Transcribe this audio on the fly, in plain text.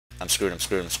I'm screwed, I'm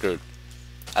screwed, I'm screwed.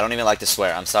 I don't even like to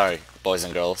swear. I'm sorry, boys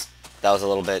and girls. That was a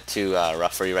little bit too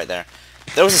rough for you right there.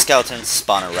 There was a skeleton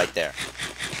spawner right there.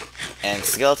 And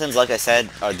skeletons, like I said,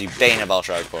 are the bane of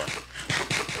UltraHardCore.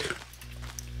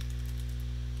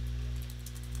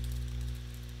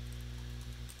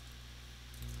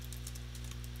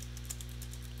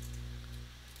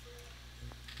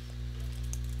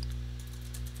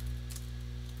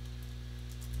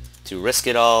 To risk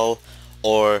it all,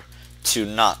 or to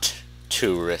not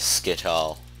to risk it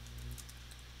all.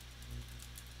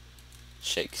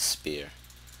 Shakespeare.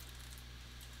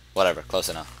 Whatever, close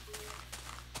enough.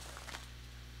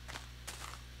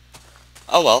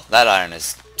 Oh well, that iron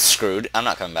is screwed. I'm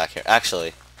not coming back here.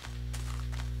 Actually,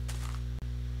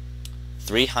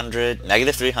 300,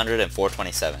 negative 300 and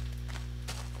 427.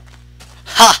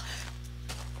 Ha!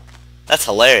 That's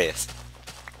hilarious.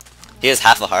 He has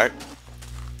half a heart.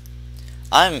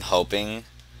 I'm hoping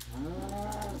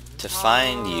to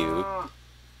find you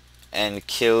and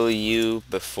kill you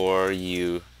before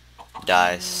you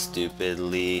die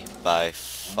stupidly by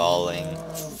falling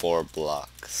 4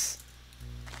 blocks.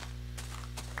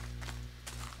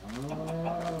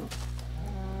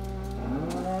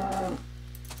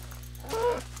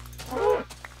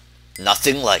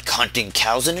 Nothing like hunting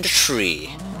cows in a tree.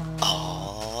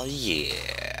 Oh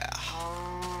yeah.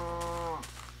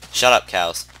 Shut up,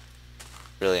 cows.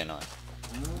 Really annoying.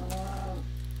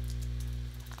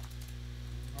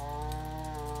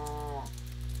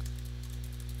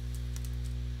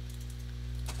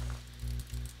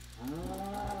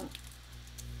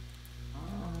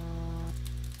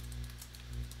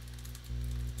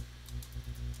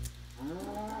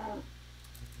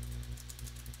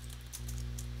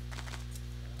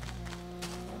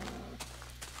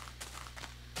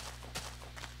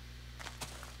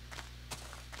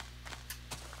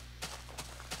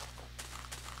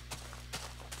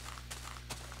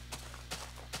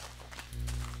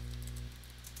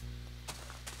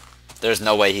 There's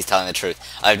no way he's telling the truth.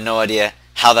 I have no idea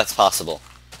how that's possible.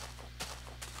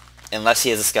 Unless he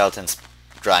is a skeleton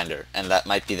grinder, and that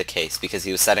might be the case, because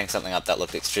he was setting something up that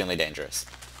looked extremely dangerous.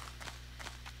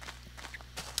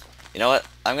 You know what?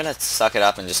 I'm gonna suck it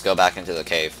up and just go back into the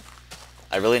cave.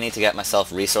 I really need to get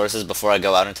myself resources before I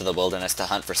go out into the wilderness to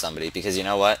hunt for somebody, because you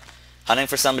know what? Hunting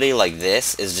for somebody like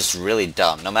this is just really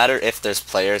dumb. No matter if there's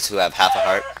players who have half a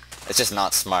heart, it's just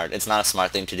not smart. It's not a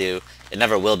smart thing to do. It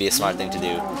never will be a smart thing to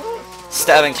do.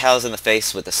 Stabbing cows in the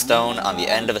face with a stone on the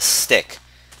end of a stick.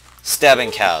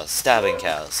 Stabbing cows, stabbing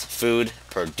cows. Food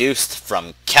produced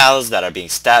from cows that are being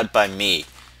stabbed by me.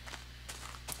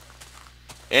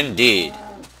 Indeed.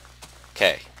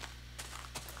 Okay.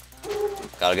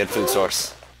 Got a good food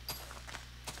source.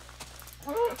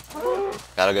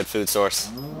 Got a good food source.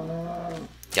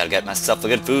 Gotta get myself a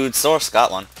good food source.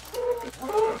 Got one.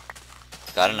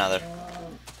 Got another.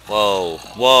 Whoa.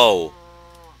 Whoa.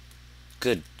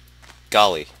 Good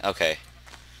golly. Okay.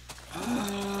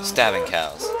 Stabbing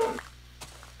cows.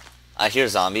 I hear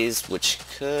zombies, which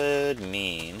could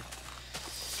mean...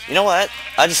 You know what?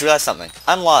 I just realized something.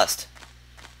 I'm lost.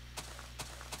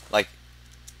 Like,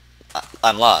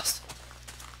 I'm lost.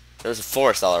 There's a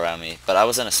forest all around me, but I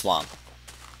was in a swamp.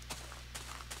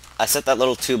 I set that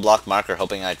little 2-block marker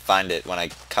hoping I'd find it when I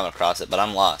come across it, but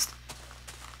I'm lost.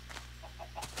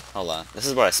 Hold on. This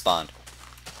is where I spawned.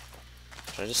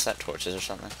 Should I just set torches or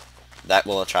something? That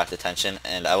will attract attention,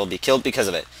 and I will be killed because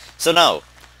of it. So no!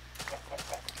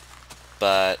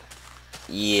 But,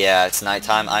 yeah, it's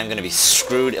nighttime. I'm gonna be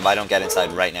screwed if I don't get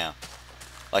inside right now.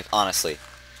 Like, honestly.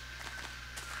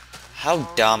 How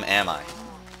dumb am I?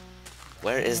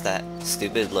 Where is that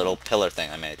stupid little pillar thing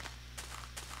I made?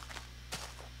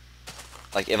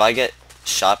 Like, if I get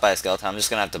shot by a skeleton, I'm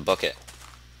just gonna have to book it.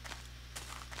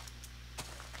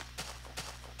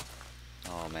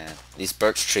 Oh man, these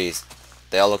birch trees,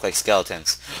 they all look like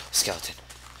skeletons. Skeleton,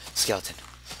 skeleton,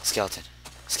 skeleton,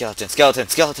 skeleton, skeleton,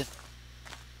 skeleton.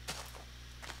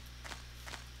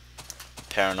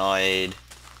 Paranoia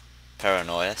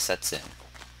sets in.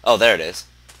 Oh, there it is.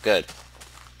 Good.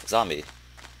 Zombie.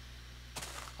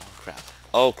 Oh crap.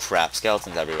 Oh crap,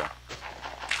 skeletons everywhere.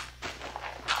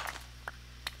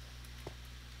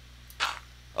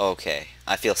 Okay,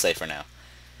 I feel safer now.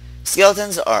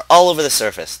 Skeletons are all over the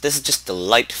surface. This is just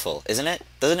delightful, isn't it?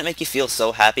 Doesn't it make you feel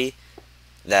so happy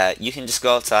that you can just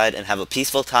go outside and have a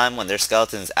peaceful time when there's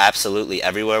skeletons absolutely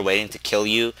everywhere waiting to kill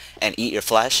you and eat your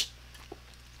flesh?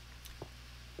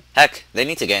 Heck, they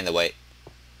need to gain the weight.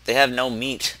 They have no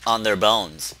meat on their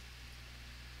bones.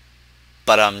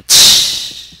 But,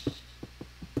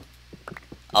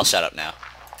 I'll shut up now.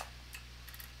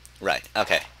 Right,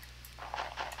 okay.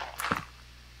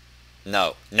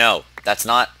 No, no, that's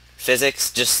not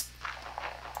Physics, just...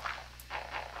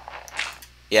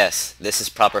 Yes, this is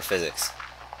proper physics.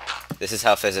 This is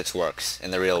how physics works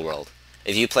in the real world.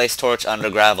 If you place torch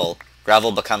under gravel,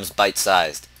 gravel becomes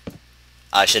bite-sized.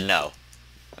 I should know.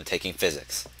 I'm taking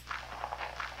physics.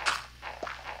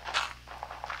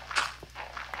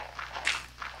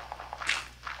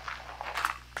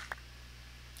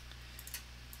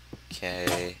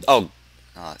 Okay. Oh,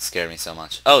 it scared me so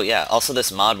much. Oh yeah, also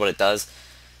this mod, what it does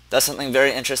something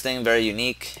very interesting, very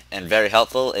unique, and very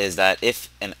helpful, is that if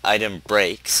an item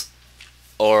breaks,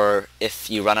 or if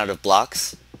you run out of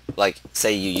blocks, like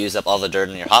say you use up all the dirt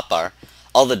in your hotbar,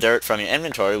 all the dirt from your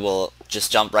inventory will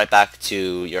just jump right back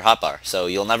to your hotbar. So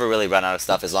you'll never really run out of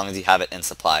stuff as long as you have it in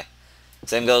supply.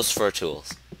 Same goes for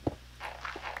tools.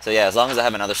 So yeah, as long as I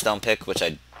have another stone pick, which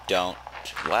I don't...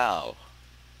 Wow.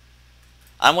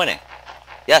 I'm winning.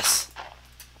 Yes.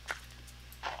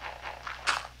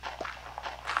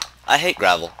 I hate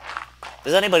gravel.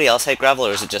 Does anybody else hate gravel,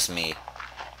 or is it just me?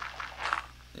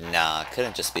 Nah, it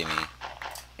couldn't just be me.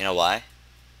 You know why?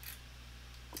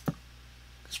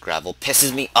 Because gravel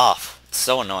pisses me off. It's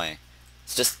so annoying.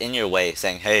 It's just in your way,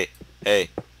 saying, hey,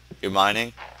 you're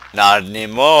mining? Not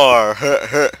anymore!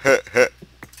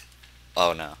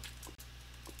 Oh no.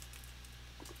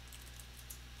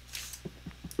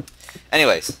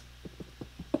 Anyways,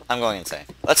 I'm going insane.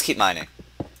 Let's keep mining.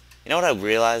 You know what I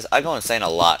realized? I go insane a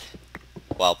lot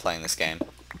while playing this game.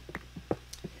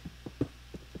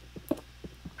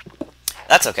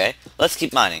 That's okay. Let's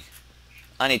keep mining.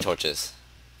 I need torches.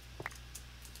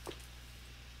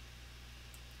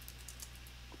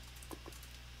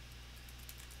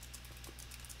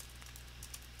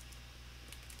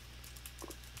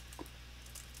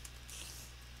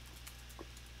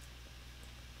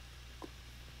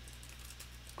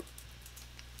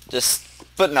 Just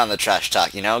putting on the trash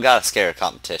talk, you know? Gotta scare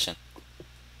competition.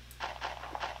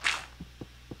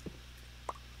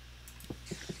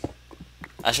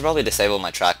 I should probably disable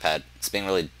my trackpad. It's being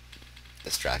really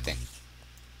distracting.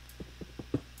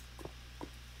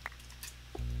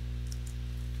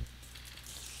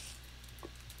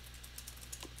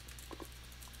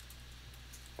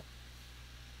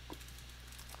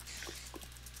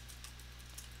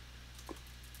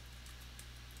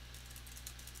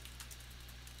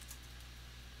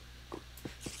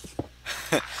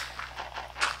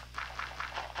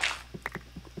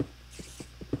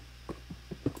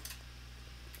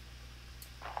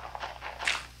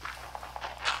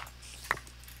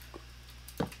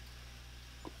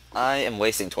 I am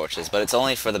wasting torches, but it's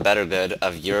only for the better good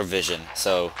of your vision,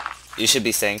 so you should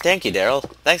be saying, thank you, Daryl.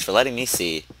 Thanks for letting me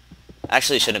see.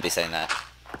 Actually, you shouldn't be saying that.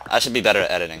 I should be better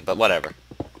at editing, but whatever.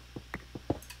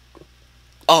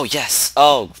 Oh, yes!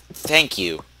 Oh, thank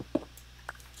you.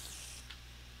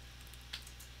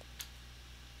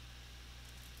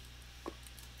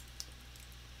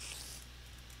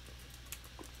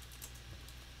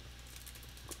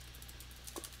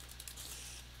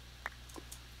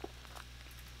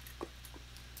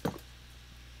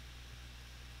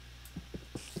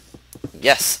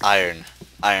 Yes, iron.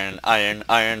 Iron, iron,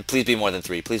 iron. Please be more than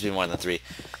 3. Please be more than 3.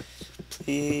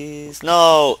 Please.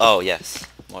 No! Oh, yes.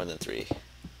 More than 3.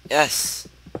 Yes!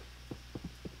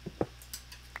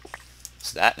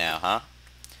 It's that now, huh?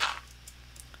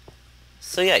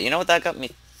 So yeah, you know what that got me?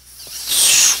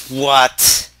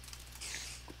 What?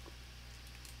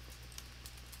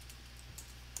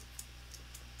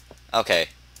 Okay.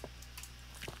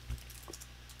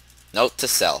 Note to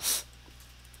self.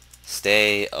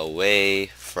 Stay away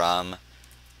from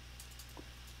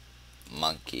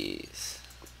monkeys.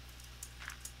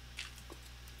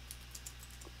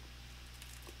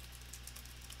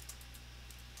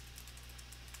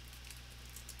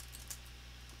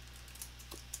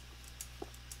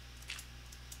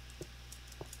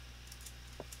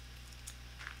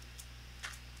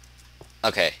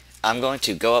 Okay, I'm going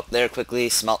to go up there quickly,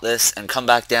 smelt this, and come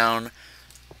back down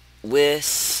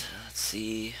with, let's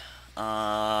see,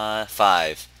 5.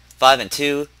 5 and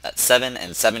 2, that's 7,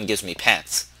 and 7 gives me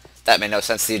pants. That made no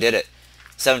sense till you did it.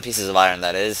 7 pieces of iron,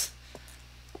 that is.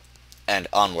 And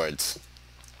onwards.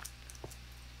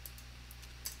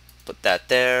 Put that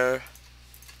there.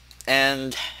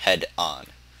 And head on.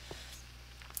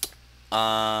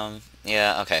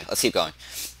 Yeah, okay, let's keep going.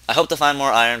 I hope to find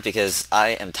more iron because I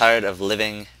am tired of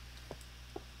living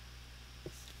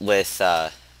with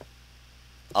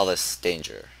all this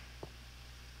danger.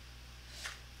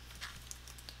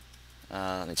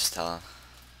 Let me just tell him.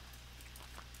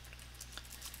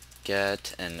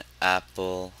 Get an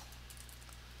apple.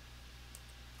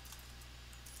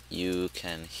 You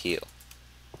can heal.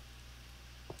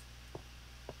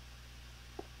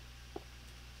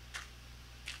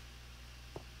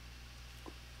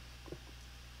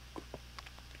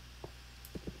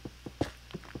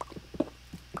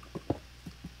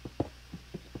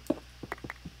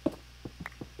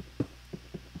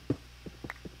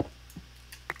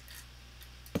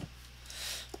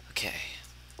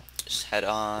 head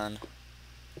on.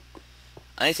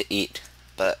 I need to eat,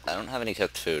 but I don't have any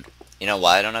cooked food. You know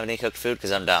why I don't have any cooked food?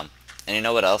 Because I'm dumb. And you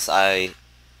know what else I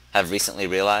have recently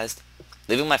realized?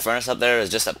 Leaving my furnace up there is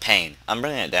just a pain. I'm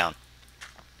bringing it down.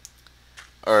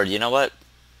 Or, you know what?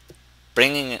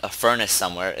 Bringing a furnace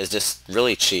somewhere is just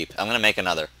really cheap. I'm going to make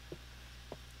another.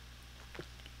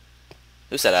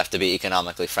 Who said I have to be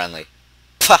economically friendly?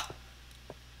 Pah!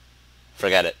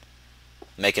 Forget it.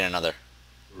 Making another.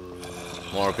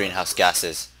 More greenhouse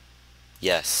gases.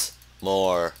 Yes.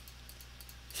 More.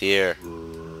 Fear.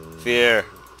 Fear.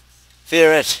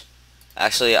 Fear it!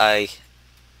 Actually, I'm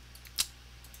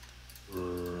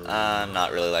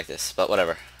not really like this, but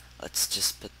whatever. Let's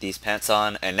just put these pants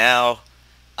on, and now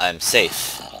I'm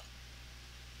safe.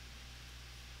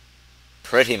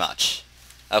 Pretty much.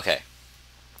 Okay.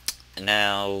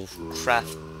 Now,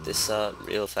 craft this up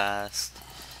real fast.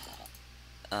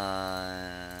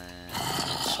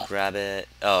 Just grab it.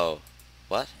 Oh.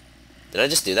 What? Did I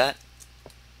just do that?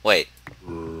 Wait.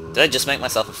 Did I just make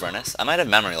myself a furnace? I might have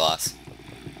memory loss.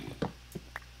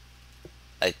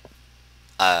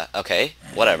 Okay.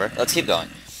 Whatever. Let's keep going.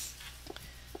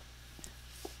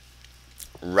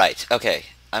 Right. Okay.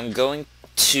 I'm going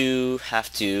to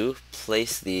have to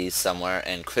place these somewhere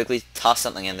and quickly toss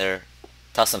something in there.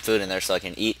 Toss some food in there so I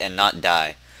can eat and not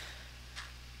die.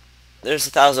 There's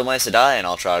 1,000 ways to die in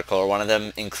UltraHardCore. One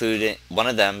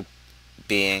of them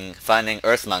being finding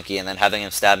Earth Monkey and then having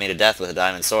him stab me to death with a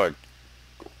diamond sword.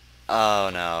 Oh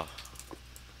no.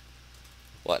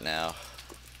 What now?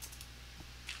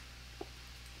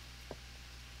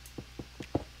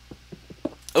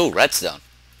 Oh, redstone.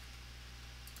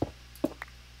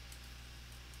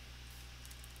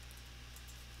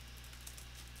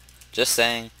 Just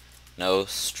saying, no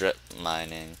strip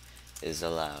mining is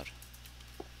allowed.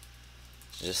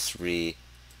 Just reiterating.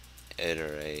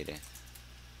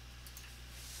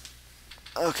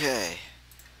 Okay.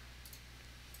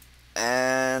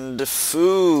 And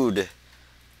food.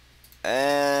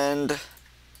 And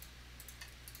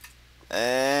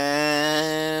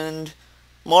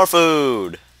more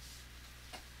food.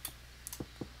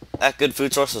 That good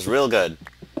food source was real good.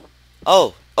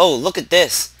 Oh, look at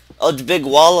this. A big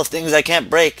wall of things I can't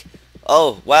break.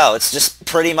 Oh, wow, it's just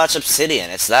pretty much obsidian.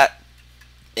 It's that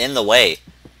in the way.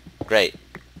 Great.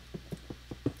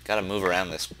 Gotta move around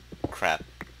this crap.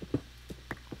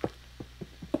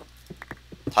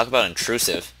 Talk about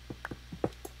intrusive.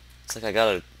 It's like I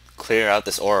gotta clear out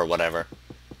this ore or whatever.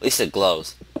 At least it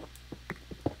glows.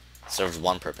 Serves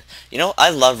one purpose. You know, I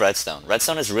love redstone.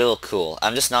 Redstone is real cool.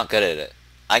 I'm just not good at it.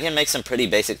 I can make some pretty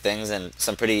basic things and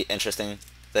some pretty interesting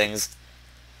things.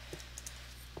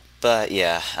 But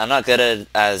yeah, I'm not good at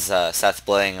as Seth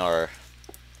Bling or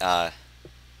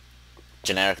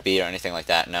Generic B or anything like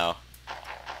that, no.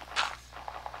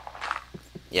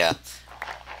 Yeah.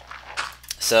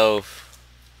 So,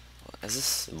 is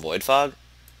this void fog?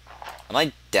 Am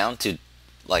I down to,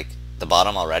 like, the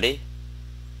bottom already?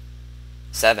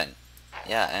 7.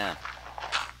 Yeah, I am.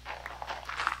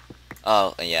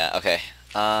 Oh, yeah, okay.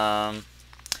 So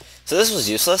this was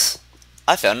useless.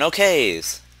 I found no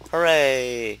caves.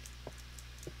 Hooray!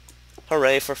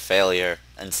 Hooray for failure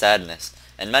and sadness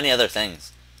and many other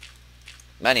things.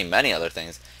 Many other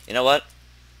things. You know what?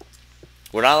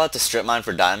 We're not allowed to strip mine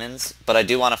for diamonds, but I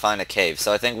do want to find a cave.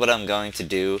 So I think what I'm going to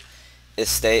do is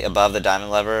stay above the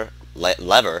diamond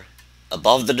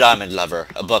above the diamond lever,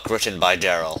 a book written by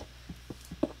Daryl.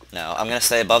 No, I'm going to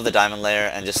stay above the diamond layer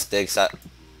and just dig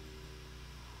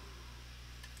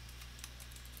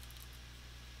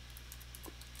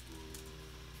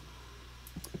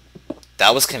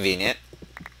That was convenient.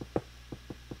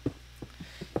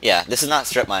 Yeah, this is not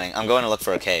strip mining. I'm going to look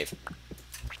for a cave.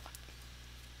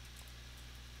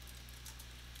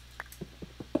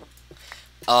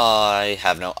 I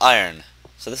have no iron.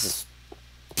 So this is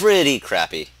pretty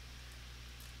crappy.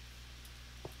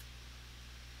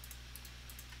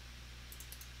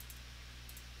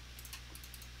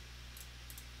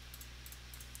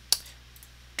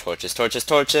 Torches, torches,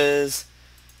 torches.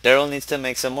 Daryl needs to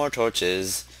make some more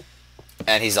torches.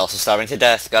 And he's also starving to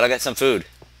death. Gotta get some food.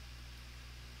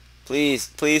 Please,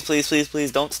 please, please, please,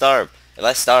 please don't starve. If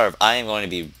I starve, I am going to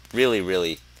be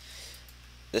really...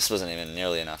 This wasn't even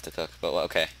nearly enough to cook, but well,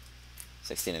 okay.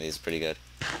 16 of these is pretty good.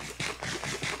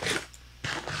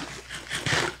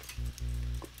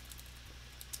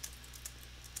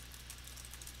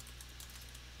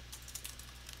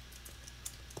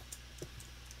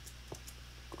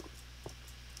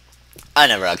 I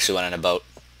never actually went on a boat.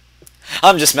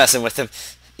 I'm just messing with him.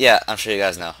 Yeah, I'm sure you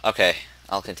guys know. Okay,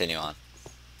 I'll continue on.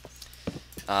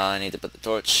 I need to put the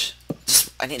torch.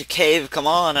 I need a cave, come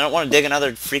on! I don't want to dig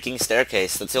another freaking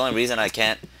staircase. That's the only reason I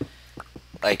can't,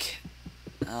 like...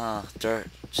 Oh, dirt.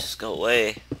 Just go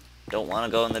away. Don't want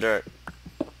to go in the dirt.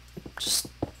 Just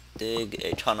dig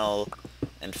a tunnel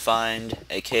and find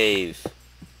a cave.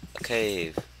 A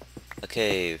cave. A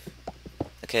cave.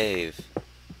 A cave.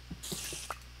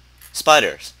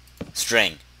 Spiders.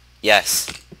 String. Yes.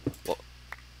 Whoa.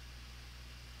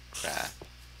 Crap.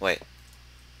 Wait.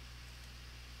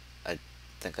 I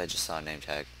think I just saw a name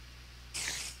tag.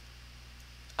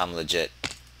 I'm legit.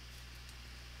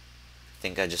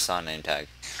 Think I just saw a name tag.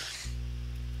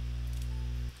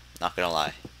 Not gonna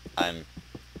lie. I'm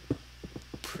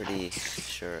pretty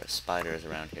sure a spider is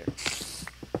around here.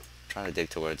 I'm trying to dig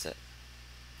towards it.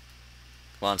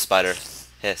 Come on, spider.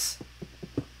 Hiss.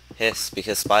 Hiss,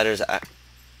 because spiders act...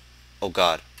 Oh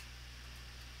god.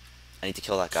 I need to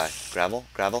kill that guy. Gravel?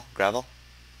 Gravel? Gravel?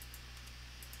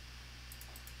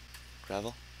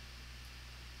 Gravel?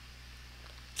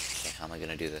 Okay, how am I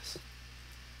gonna do this?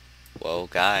 Whoa,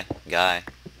 guy. Guy.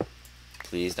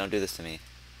 Please don't do this to me.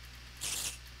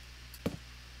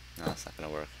 No, it's not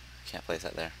gonna work. I can't place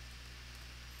that there.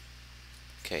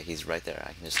 Okay, he's right there.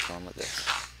 I can just kill him with this.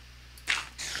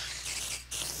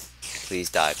 Please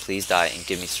die, and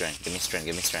give me string. Give me string,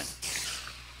 give me string.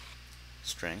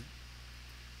 String?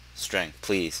 String,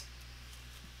 please.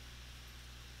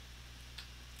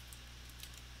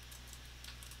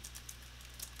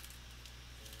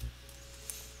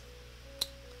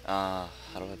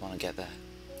 How do I want to get that?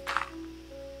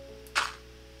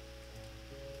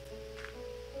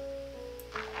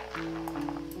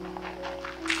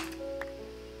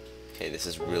 Okay, this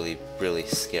is really, really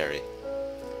scary.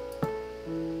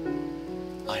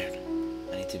 Iron.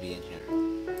 I need to be in here.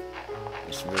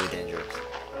 It's really dangerous.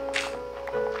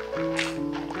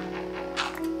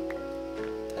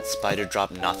 That spider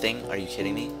dropped nothing? Are you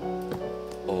kidding me?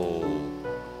 Oh.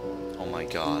 Oh my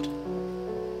god.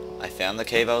 I found the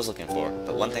cave I was looking for,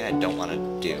 but one thing I don't want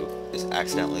to do is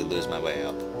accidentally lose my way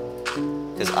up.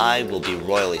 Because I will be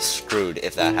royally screwed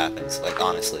if that happens, like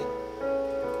honestly.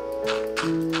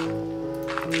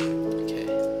 Okay.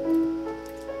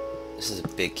 This is a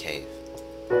big cave.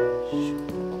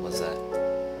 What was that?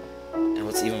 And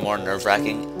what's even more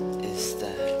nerve-wracking is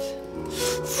that...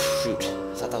 Shoot,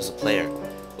 I thought that was a player.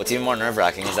 What's even more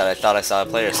nerve-wracking is that I thought I saw a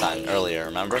player sign earlier,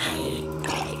 remember?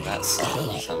 That's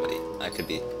somebody. I could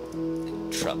be in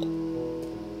trouble.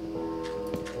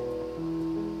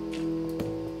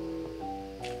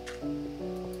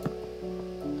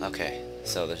 Okay,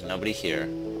 so there's nobody here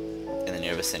in the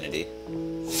near vicinity.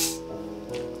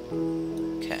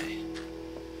 Okay.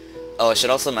 Oh, I should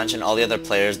also mention all the other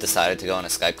players decided to go on a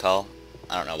Skype call.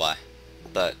 I don't know why,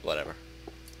 but whatever.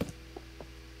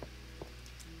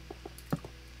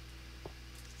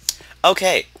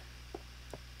 Okay.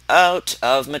 Out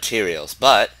of materials,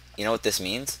 but you know what this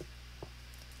means?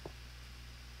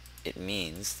 It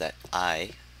means that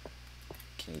I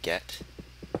can get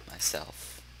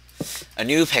myself a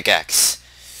new pickaxe.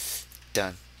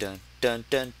 Dun dun dun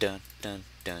dun dun dun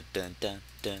dun dun dun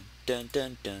dun dun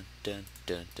dun dun dun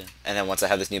dun dun. And then once I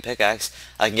have this new pickaxe,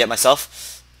 I can get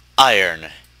myself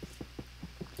iron.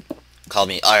 Call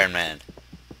me Iron Man.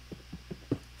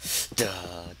 Da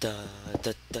da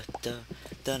da da da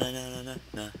da na na na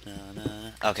na na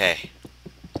na. Okay.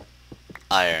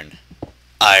 Iron.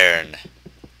 Iron.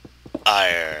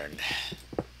 Iron.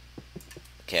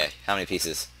 Okay, how many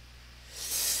pieces?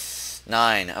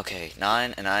 9. Okay,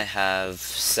 9, and I have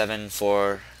 7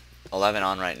 for 11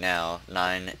 on right now.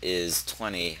 9 is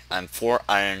 20. I'm 4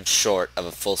 iron short of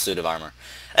a full suit of armor.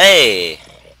 Hey!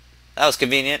 That was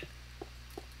convenient.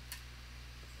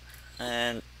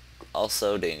 And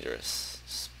also dangerous.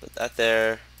 Just put that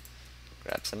there.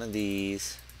 Grab some of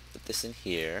these. Put this in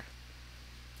here.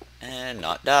 And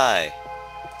not die.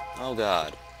 Oh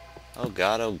god. Oh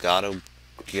god, oh god, oh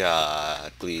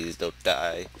god. Please don't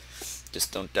die.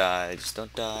 Just don't die. Just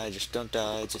don't die. Just don't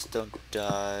die. Just don't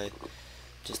die.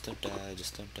 Just don't die.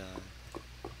 Just don't die.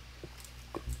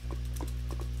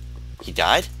 He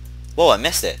died? Whoa, I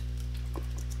missed it.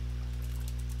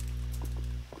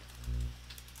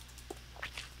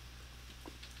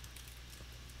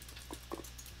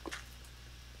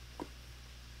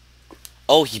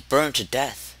 Oh, he burned to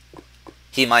death.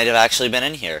 He might have actually been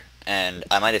in here, and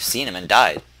I might have seen him and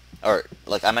died. Or,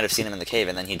 like, I might have seen him in the cave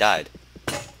and then he died.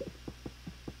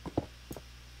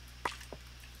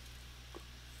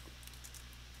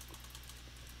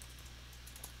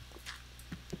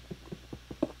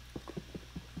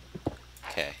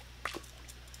 Okay.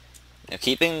 Now,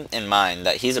 keeping in mind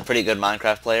that he's a pretty good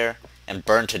Minecraft player and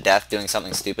burned to death doing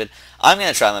something stupid, I'm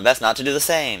going to try my best not to do the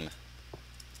same.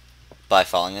 by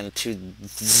falling into...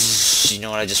 You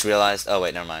know what I just realized? Oh,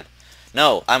 wait, never mind.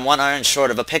 No, I'm 1 iron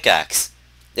short of a pickaxe.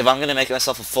 If I'm going to make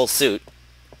myself a full suit,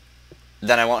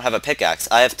 then I won't have a pickaxe.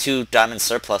 I have 2 diamond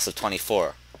surplus of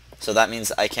 24. So that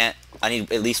means I can't... I need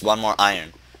at least 1 more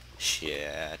iron.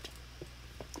 Shit.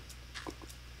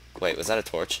 Wait, was that a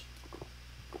torch?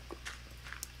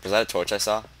 Was that a torch I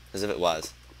saw? As if it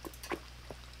was.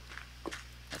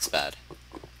 That's bad.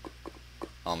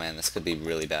 Oh man, this could be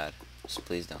really bad. Just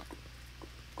please don't.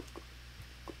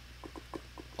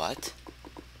 What?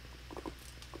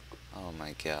 Oh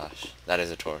my gosh. That is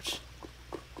a torch.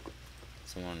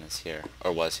 Someone is here.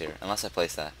 Or was here. Unless I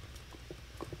placed that.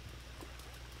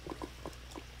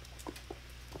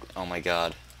 Oh my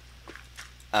god.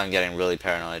 I'm getting really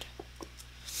paranoid.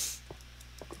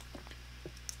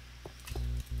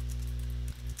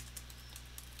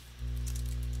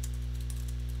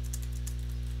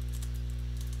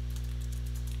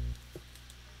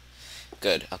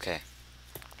 Good, okay.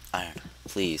 Iron.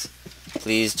 Please.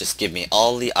 Please just give me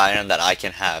all the iron that I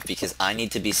can have, because I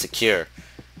need to be secure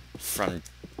from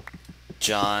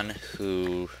John,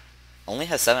 who only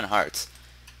has 7 hearts.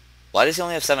 Why does he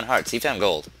only have 7 hearts? He found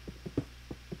gold.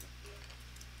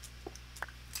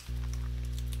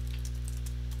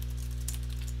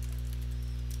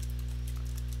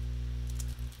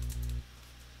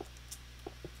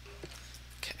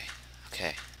 Okay.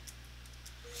 Okay.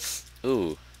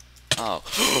 Ooh. Oh.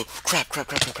 Crap, crap,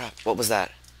 crap, crap, crap. What was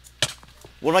that?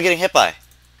 What am I getting hit by?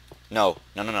 No.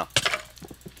 No, no, no.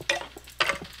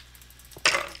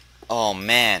 Oh,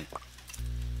 man.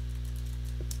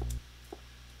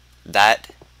 That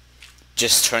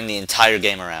just turned the entire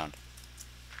game around.